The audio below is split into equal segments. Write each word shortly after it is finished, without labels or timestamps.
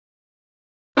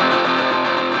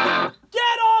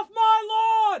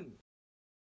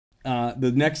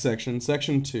the next section,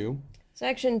 section 2.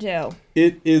 Section 2.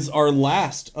 It is our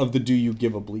last of the Do You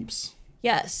Give a Bleeps.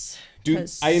 Yes.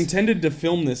 I intended to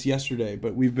film this yesterday,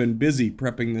 but we've been busy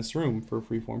prepping this room for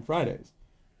Freeform Fridays.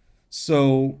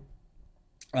 So,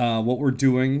 what we're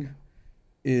doing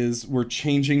is we're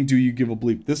changing Do You Give a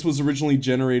Bleep. This was originally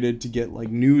generated to get like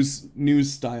news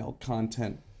style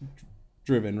content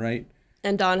driven, right?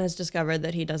 And Don has discovered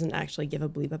that he doesn't actually give a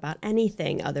bleep about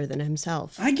anything other than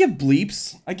himself. I give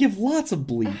bleeps. I give lots of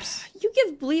bleeps. You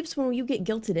give bleeps when you get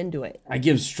guilted into it. I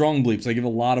give strong bleeps. I give a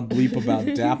lot of bleep about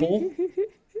Dapple.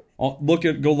 Go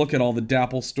look at all the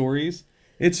Dapple stories.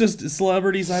 It's just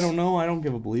celebrities I don't know. I don't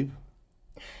give a bleep.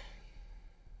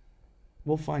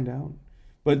 We'll find out.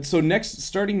 But so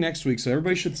starting next week, so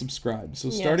everybody should subscribe. So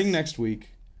starting next week,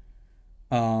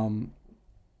 we're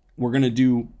gonna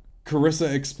do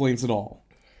Clarissa Explains It All.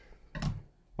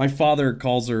 My father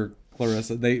calls her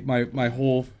Clarissa. My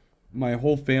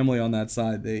whole family on that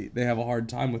side, they have a hard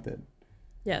time with it.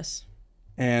 Yes.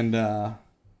 And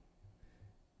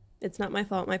it's not my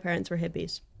fault. My parents were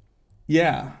hippies.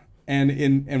 Yeah.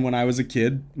 And when I was a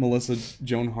kid, Melissa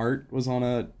Joan Hart was on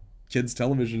a kids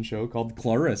television show called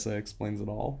Clarissa Explains It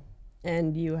All.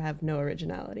 And you have no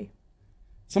originality.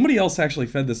 Somebody Somebody else actually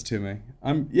fed this to me.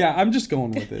 I'm just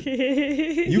going with it.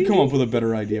 You come up with a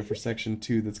better idea for section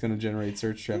 2 that's going to generate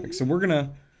search traffic. So we're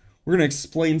gonna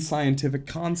explain scientific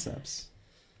concepts.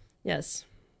 Yes.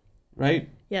 Right?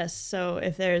 Yes. So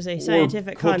if there's a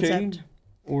scientific concept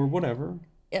or whatever.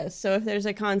 Yes. So if there's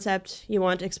a concept you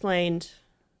want explained,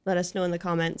 let us know in the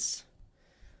comments.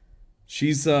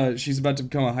 She's about to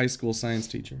become a high school science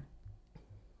teacher.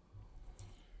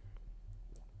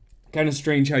 Kind of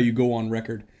strange how you go on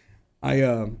record.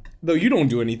 Though you don't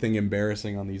do anything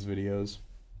embarrassing on these videos.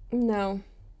 No,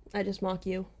 I just mock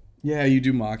you. Yeah, you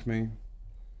do mock me.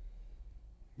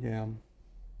 Yeah.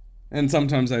 And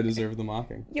sometimes I deserve the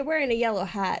mocking. You're wearing a yellow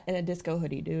hat and a disco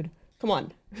hoodie, dude. Come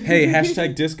on. Hey,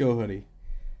 hashtag disco hoodie.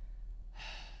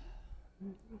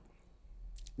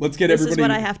 Let's get everybody... This is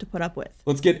what I have to put up with.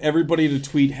 Let's get everybody to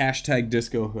tweet hashtag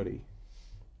disco hoodie.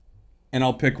 And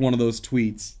I'll pick one of those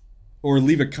tweets. Or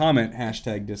leave a comment,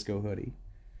 hashtag disco hoodie.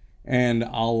 And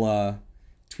I'll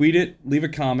tweet it, leave a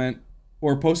comment,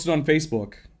 or post it on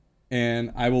Facebook.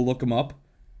 And I will look them up.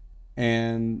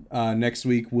 And next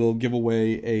week we'll give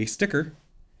away a sticker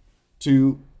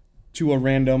to a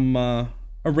random one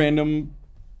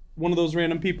of those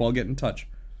random people. I'll get in touch.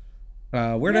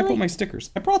 Where did I put my stickers?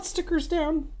 I brought stickers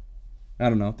down. I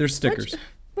don't know. There's stickers.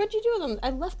 What'd you do with them? I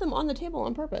left them on the table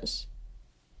on purpose.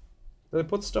 Did I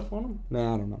put stuff on them?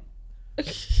 No, I don't know.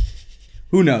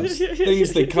 Who knows?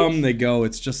 Things, they come, they go.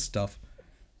 It's just stuff.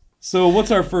 So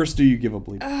what's our first Do You Give a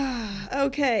Bleep?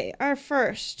 Okay, our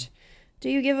first Do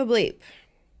You Give a Bleep?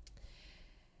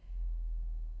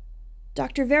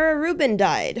 Dr. Vera Rubin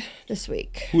died this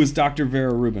week. Who is Dr.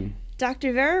 Vera Rubin?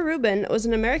 Dr. Vera Rubin was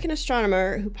an American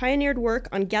astronomer who pioneered work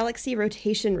on galaxy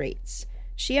rotation rates.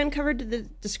 She uncovered the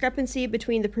discrepancy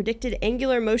between the predicted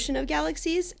angular motion of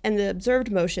galaxies and the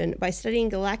observed motion by studying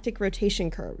galactic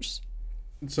rotation curves.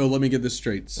 So let me get this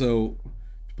straight. So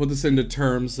to put this into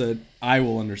terms that I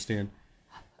will understand.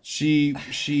 She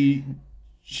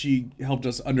helped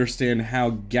us understand how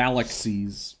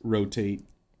galaxies rotate.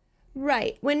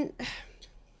 Right. When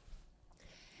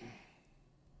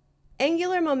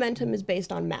angular momentum is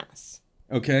based on mass.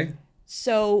 Okay.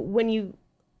 So when you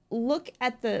look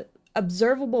at the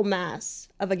observable mass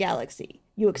of a galaxy,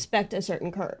 you expect a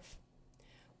certain curve.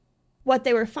 What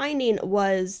they were finding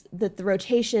was that the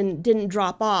rotation didn't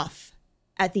drop off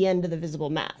at the end of the visible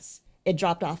mass. It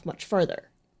dropped off much further.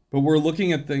 But we're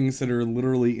looking at things that are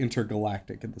literally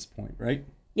intergalactic at this point, right?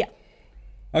 Yeah.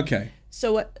 Okay.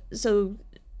 So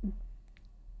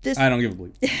this... I don't give a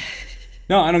bleep.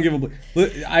 No, I don't give a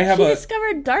bleep. I have She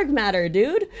discovered dark matter,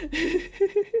 dude.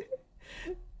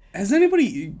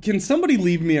 Can somebody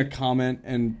leave me a comment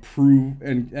and prove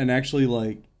and actually,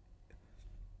 like,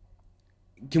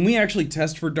 can we actually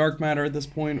test for dark matter at this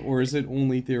point, or is it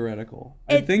only theoretical?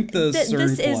 I think the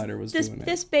CERN Collider was doing it.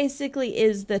 This basically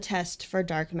is the test for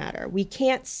dark matter. We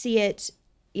can't see it,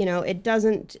 it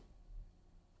doesn't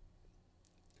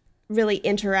really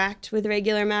interact with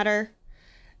regular matter,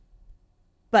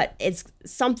 but it's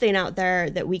something out there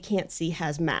that we can't see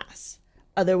has mass.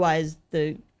 Otherwise,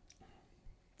 the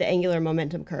angular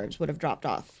momentum curves would have dropped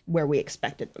off where we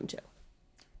expected them to.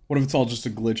 What if it's all just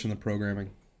a glitch in the programming?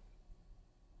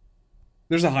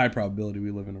 There's a high probability we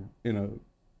live in a.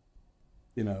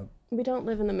 We don't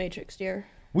live in the Matrix, dear.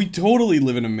 We totally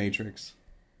live in a Matrix.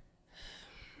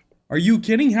 Are you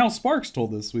kidding? Hal Sparks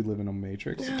told us we live in a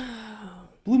Matrix.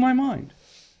 Blew my mind.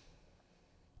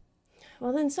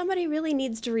 Well, then somebody really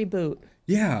needs to reboot.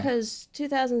 Yeah. Because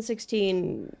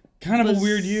 2016... Kind of a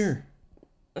weird year.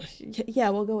 Yeah,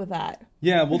 we'll go with that.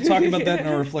 Yeah, we'll talk about that in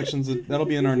our reflections. That'll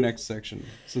be in our next section.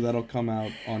 So that'll come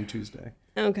out on Tuesday.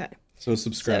 Okay. So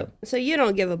subscribe. So you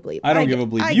don't give a bleep. I don't give a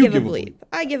bleep. I You give a give a bleep.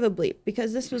 I give a bleep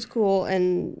because this was cool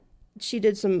and she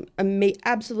did some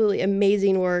absolutely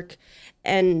amazing work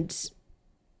and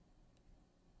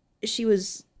she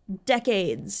was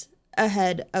decades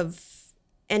ahead of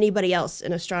anybody else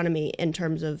in astronomy in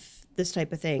terms of this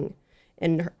type of thing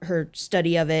and her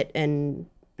study of it and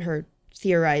her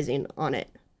theorizing on it.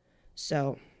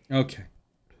 So. Okay.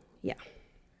 Yeah.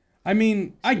 I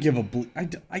mean, I give a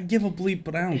bleep. I give a bleep,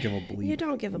 but I don't give a bleep. You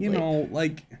don't give a bleep. You know,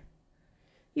 like...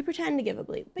 You pretend to give a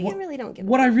bleep, but you really don't give a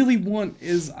bleep. What I really want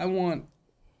is I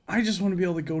just want to be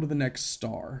able to go to the next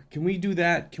star. Can we do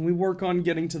that? Can we work on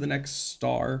getting to the next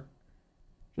star?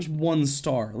 Just one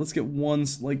star. Let's get one,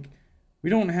 like... We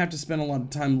don't have to spend a lot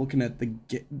of time looking at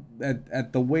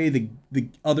the way the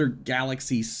other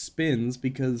galaxy spins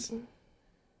because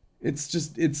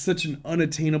it's such an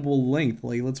unattainable length.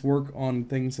 Like, let's work on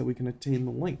things that we can attain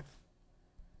the length.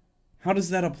 How does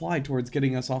that apply towards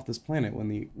getting us off this planet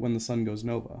when the sun goes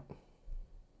nova?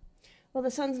 Well,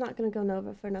 the sun's not going to go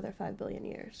nova for another 5 billion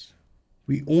years.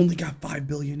 We only got 5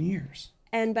 billion years.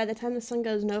 And by the time the sun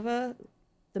goes nova,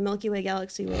 the Milky Way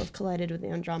galaxy will have collided with the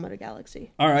Andromeda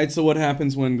galaxy. All right, so what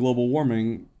happens when global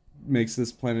warming makes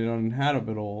this planet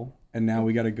uninhabitable, and now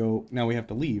we have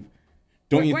to leave?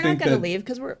 Don't you think we're not going to leave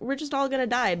because we're just all going to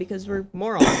die because we're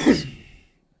morons.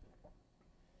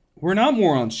 We're not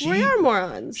morons. We are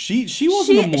morons. She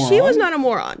wasn't a moron. She was not a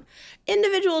moron.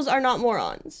 Individuals are not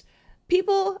morons.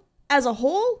 People as a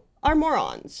whole are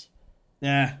morons.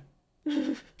 Yeah.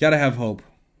 Gotta have hope.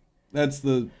 That's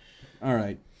the... All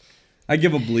right. I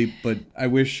give a bleep, but I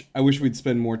wish we'd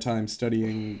spend more time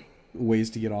studying ways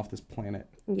to get off this planet.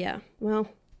 Yeah, well...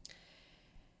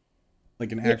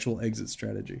 Like an actual exit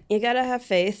strategy. You gotta have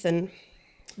faith, and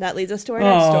that leads us to our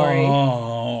next story.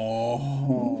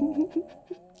 Oh.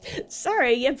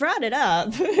 Sorry, you brought it up.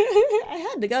 I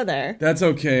had to go there. That's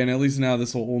okay, and at least now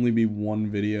this will only be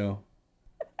one video.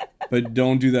 But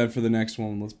don't do that for the next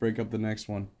one. Let's break up the next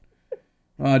one.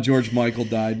 George Michael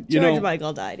died. George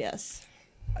Michael died, yes.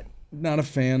 Not a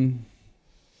fan.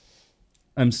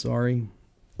 I'm sorry.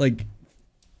 Like,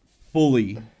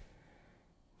 fully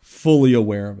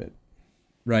aware of it.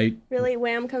 Right? Really?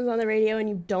 Wham comes on the radio and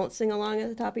you don't sing along at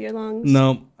the top of your lungs?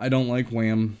 No, I don't like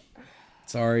Wham.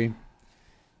 Sorry.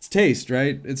 It's taste,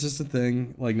 right? It's just a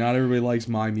thing. Like, not everybody likes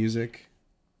my music.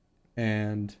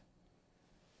 And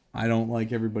I don't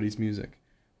like everybody's music.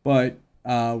 But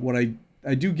what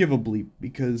I do give a bleep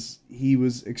because he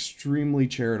was extremely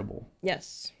charitable.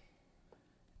 Yes.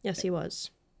 Yes, he was.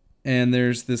 And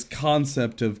there's this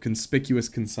concept of conspicuous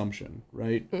consumption,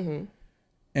 right? Mm-hmm.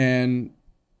 And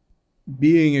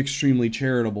being extremely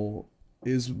charitable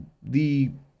is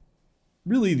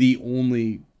really the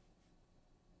only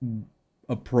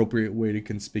appropriate way to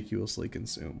conspicuously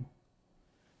consume.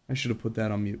 I should have put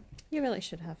that on mute. You really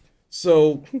should have.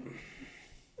 So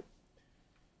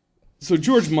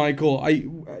George Michael,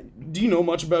 do you know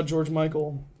much about George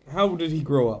Michael? How did he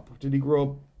grow up? Did he grow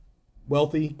up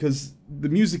wealthy? Because the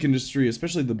music industry,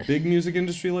 especially the big music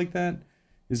industry like that,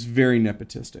 is very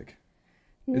nepotistic.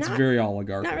 It's very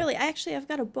oligarchical. Not really. I've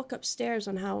got a book upstairs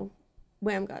on how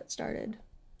Wham got started,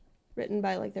 written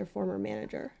by like their former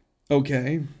manager.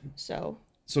 Okay. So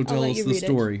tell us the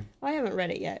story. I haven't read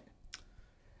it yet.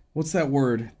 What's that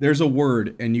word? There's a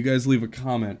word, and you guys leave a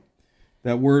comment.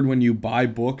 That word when you buy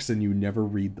books and you never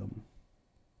read them.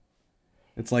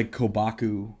 It's like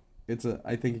kobaku.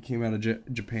 I think it came out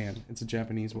of Japan. It's a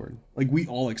Japanese word. Like, we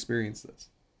all experience this.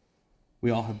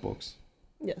 We all have books.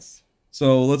 Yes.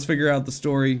 So let's figure out the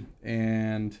story,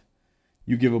 and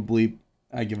you give a bleep.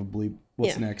 I give a bleep.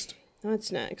 What's next?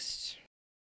 What's next?